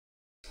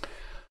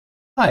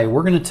Hi,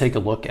 we're going to take a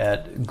look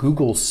at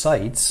Google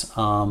Sites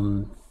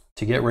to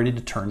get ready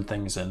to turn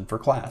things in for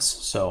class.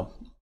 So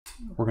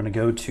we're going to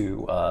go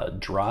to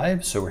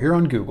Drive. So we're here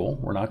on Google.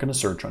 We're not going to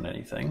search on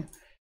anything.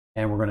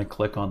 And we're going to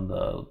click on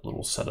the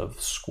little set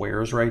of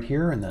squares right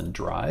here and then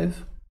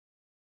Drive.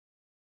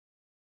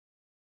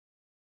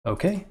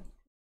 Okay.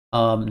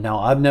 Now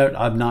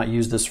I've not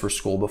used this for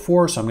school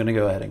before, so I'm going to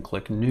go ahead and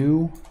click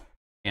New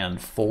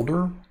and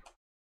Folder.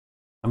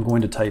 I'm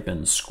going to type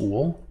in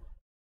School.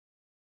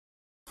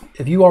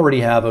 If you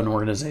already have an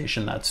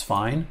organization, that's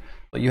fine.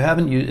 But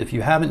if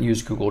you haven't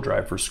used Google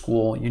Drive for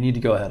school, you need to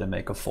go ahead and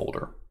make a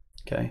folder.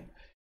 Okay.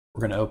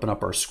 We're going to open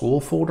up our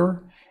school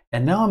folder.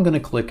 And now I'm going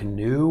to click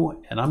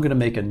New, and I'm going to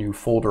make a new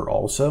folder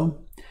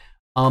also.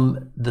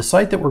 The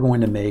site that we're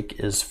going to make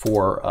is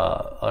for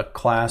a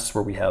class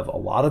where we have a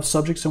lot of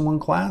subjects in one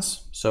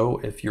class. So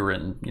if you're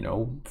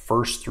in,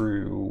 first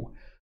through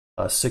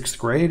sixth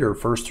grade or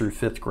first through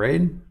fifth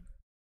grade,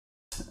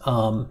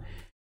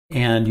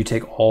 and you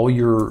take all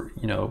your,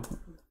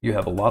 you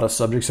have a lot of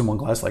subjects in one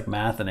class like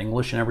math and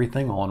English and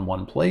everything all in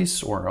one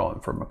place or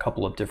from a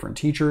couple of different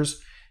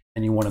teachers,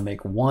 and you want to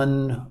make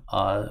one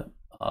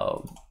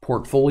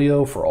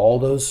portfolio for all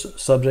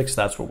those subjects,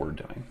 that's what we're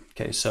doing.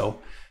 Okay, so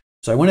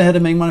I went ahead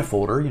and made my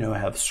folder. I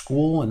have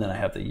school, and then I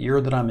have the year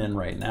that I'm in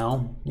right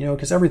now,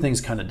 because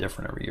everything's kind of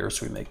different every year,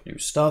 so we make new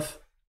stuff.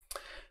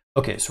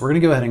 Okay, so we're going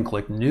to go ahead and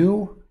click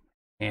New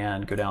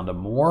and go down to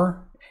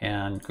More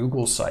and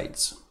Google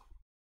Sites.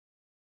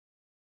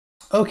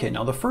 Okay,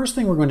 now the first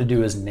thing we're going to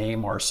do is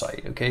name our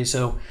site. Okay,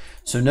 so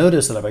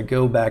notice that if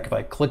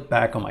I click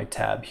back on my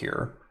tab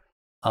here,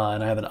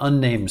 and I have an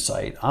unnamed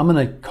site, I'm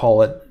going to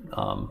call it,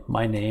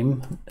 my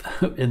name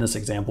in this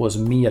example is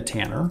Mia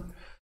Tanner.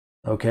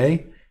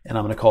 Okay, and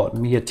I'm going to call it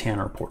Mia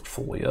Tanner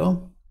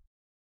Portfolio.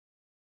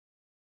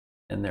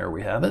 And there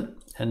we have it.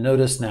 And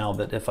notice now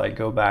that if I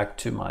go back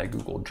to my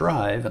Google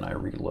Drive and I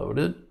reload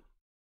it,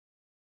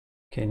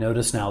 okay,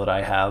 notice now that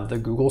I have the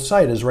Google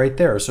site is right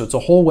there. So it's a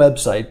whole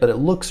website, but it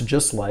looks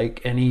just like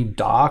any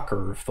doc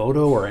or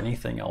photo or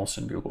anything else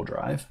in Google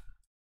Drive.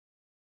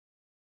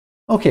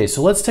 Okay,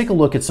 so let's take a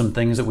look at some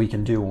things that we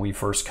can do when we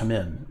first come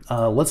in.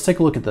 Let's take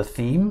a look at the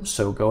theme.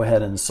 So go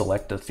ahead and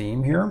select a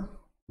theme here.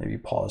 Maybe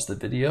pause the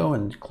video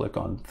and click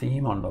on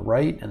theme on the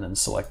right and then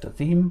select a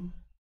theme.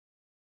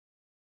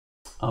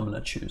 I'm going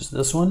to choose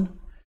this one.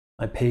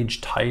 My page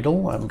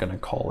title, I'm going to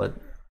call it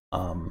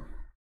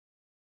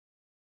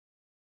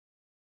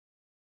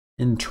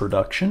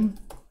Introduction.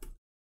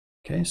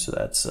 Okay, so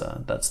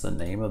that's the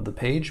name of the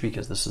page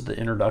because this is the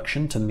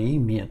introduction to me,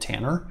 Mia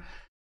Tanner.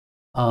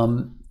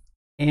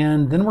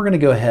 And then we're going to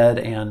go ahead,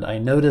 and I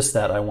notice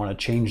that I want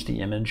to change the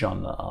image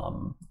on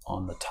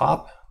the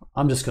top.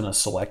 I'm just going to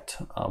select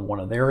one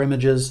of their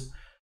images.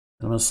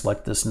 I'm going to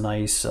select this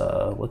nice,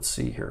 let's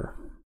see here.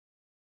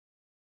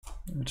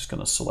 I'm just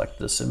going to select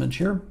this image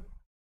here.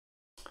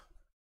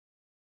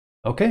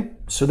 Okay,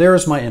 so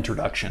there's my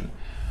introduction.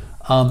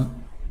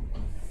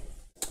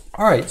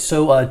 All right,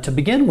 so to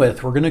begin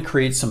with, we're going to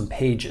create some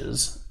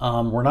pages.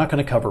 We're not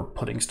going to cover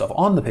putting stuff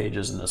on the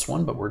pages in this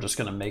one, but we're just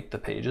going to make the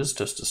pages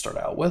just to start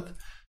out with.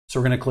 So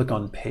we're going to click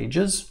on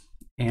Pages,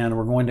 and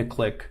we're going to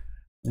click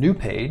New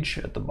Page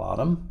at the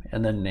bottom,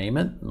 and then name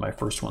it. My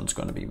first one's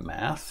going to be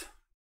Math,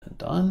 and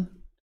done.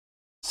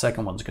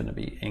 Second one's going to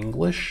be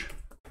English,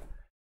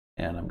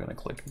 and I'm going to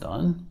click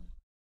Done.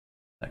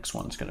 Next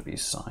one's going to be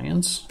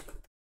Science,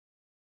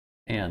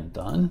 and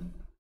done.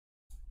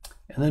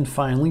 And then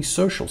finally,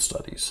 Social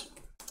Studies.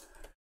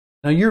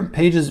 Now your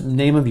pages,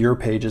 name of your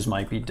pages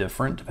might be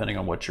different depending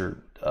on what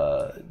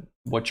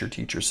your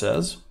teacher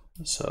says.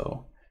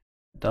 So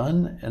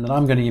done. And then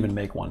I'm going to even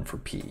make one for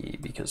PE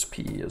because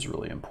PE is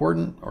really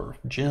important, or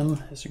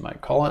gym as you might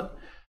call it.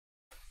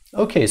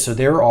 Okay, so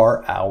there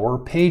are our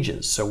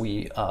pages. So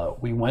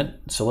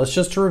so let's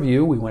just to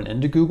review, we went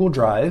into Google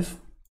Drive.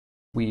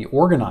 We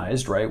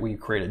organized, right? We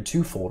created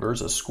two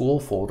folders, a school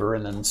folder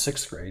and then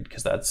sixth grade,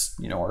 because that's,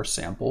 our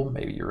sample.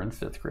 Maybe you're in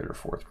fifth grade or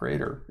fourth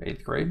grade or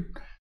eighth grade.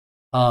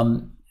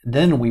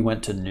 Then we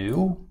went to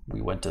New,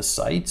 we went to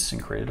Sites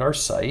and created our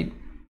site.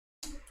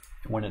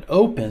 When it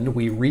opened,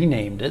 we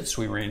renamed it.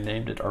 So we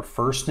renamed it our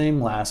first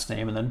name, last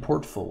name, and then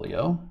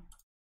Portfolio.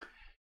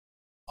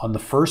 On the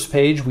first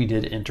page, we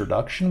did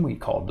Introduction. We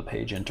called the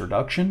page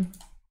Introduction.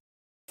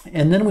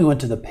 And then we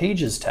went to the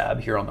Pages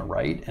tab here on the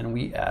right, and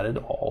we added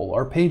all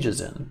our pages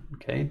in,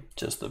 okay?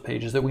 Just the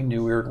pages that we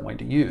knew we were going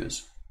to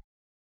use.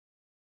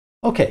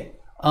 Okay,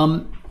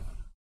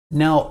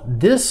 now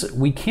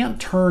we can't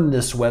turn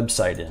this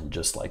website in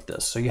just like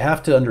this. So you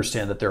have to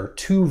understand that there are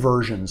two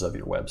versions of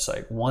your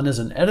website. One is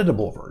an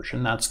editable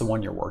version, that's the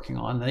one you're working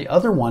on. The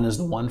other one is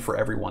the one for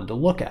everyone to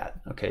look at,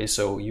 okay?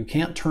 So you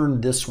can't turn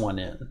this one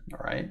in,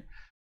 all right?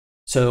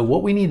 So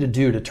what we need to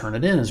do to turn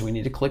it in is we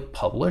need to click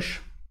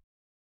Publish.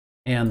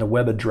 And the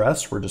web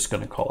address, we're just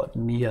going to call it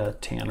Mia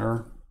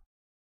Tanner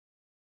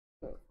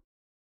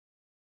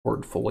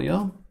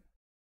Portfolio.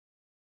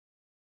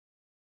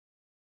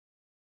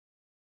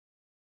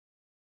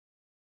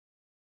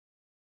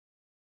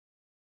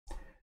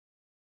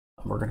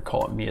 We're going to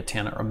call it Mia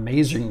Tanner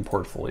Amazing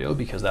Portfolio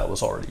because that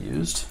was already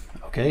used.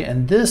 Okay,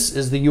 and this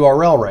is the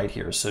URL right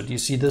here. So do you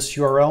see this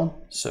URL?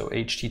 So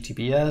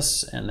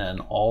HTTPS and then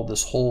all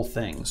this whole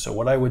thing. So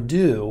what I would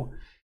do,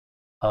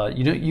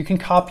 you can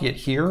copy it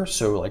here.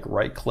 So like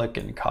right click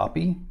and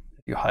copy.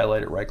 If you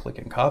highlight it, right click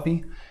and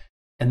copy.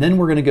 And then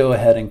we're going to go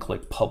ahead and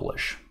click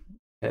publish.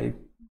 Okay,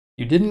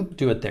 you didn't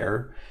do it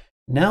there.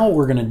 Now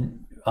we're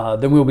going to,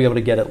 then we'll be able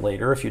to get it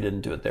later if you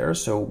didn't do it there.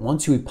 So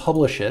once we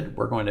publish it,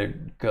 we're going to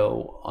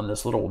go on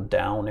this little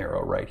down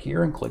arrow right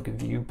here and click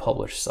View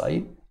Publish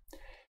Site.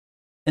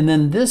 And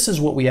then this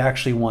is what we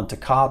actually want to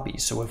copy.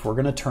 So if we're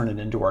going to turn it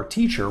into our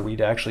teacher,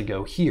 we'd actually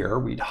go here,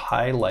 we'd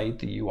highlight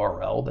the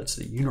URL, that's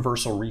the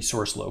Universal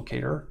Resource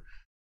Locator,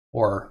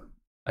 or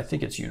I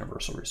think it's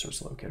Universal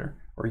Resource Locator,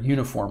 or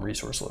Uniform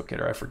Resource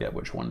Locator, I forget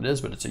which one it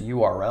is, but it's a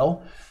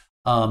URL.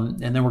 And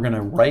then we're going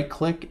to right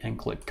click and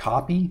click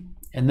copy,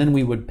 and then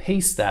we would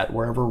paste that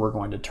wherever we're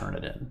going to turn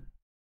it in.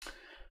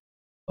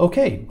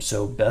 Okay,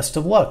 so best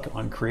of luck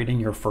on creating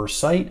your first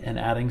site and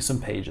adding some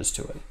pages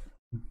to it.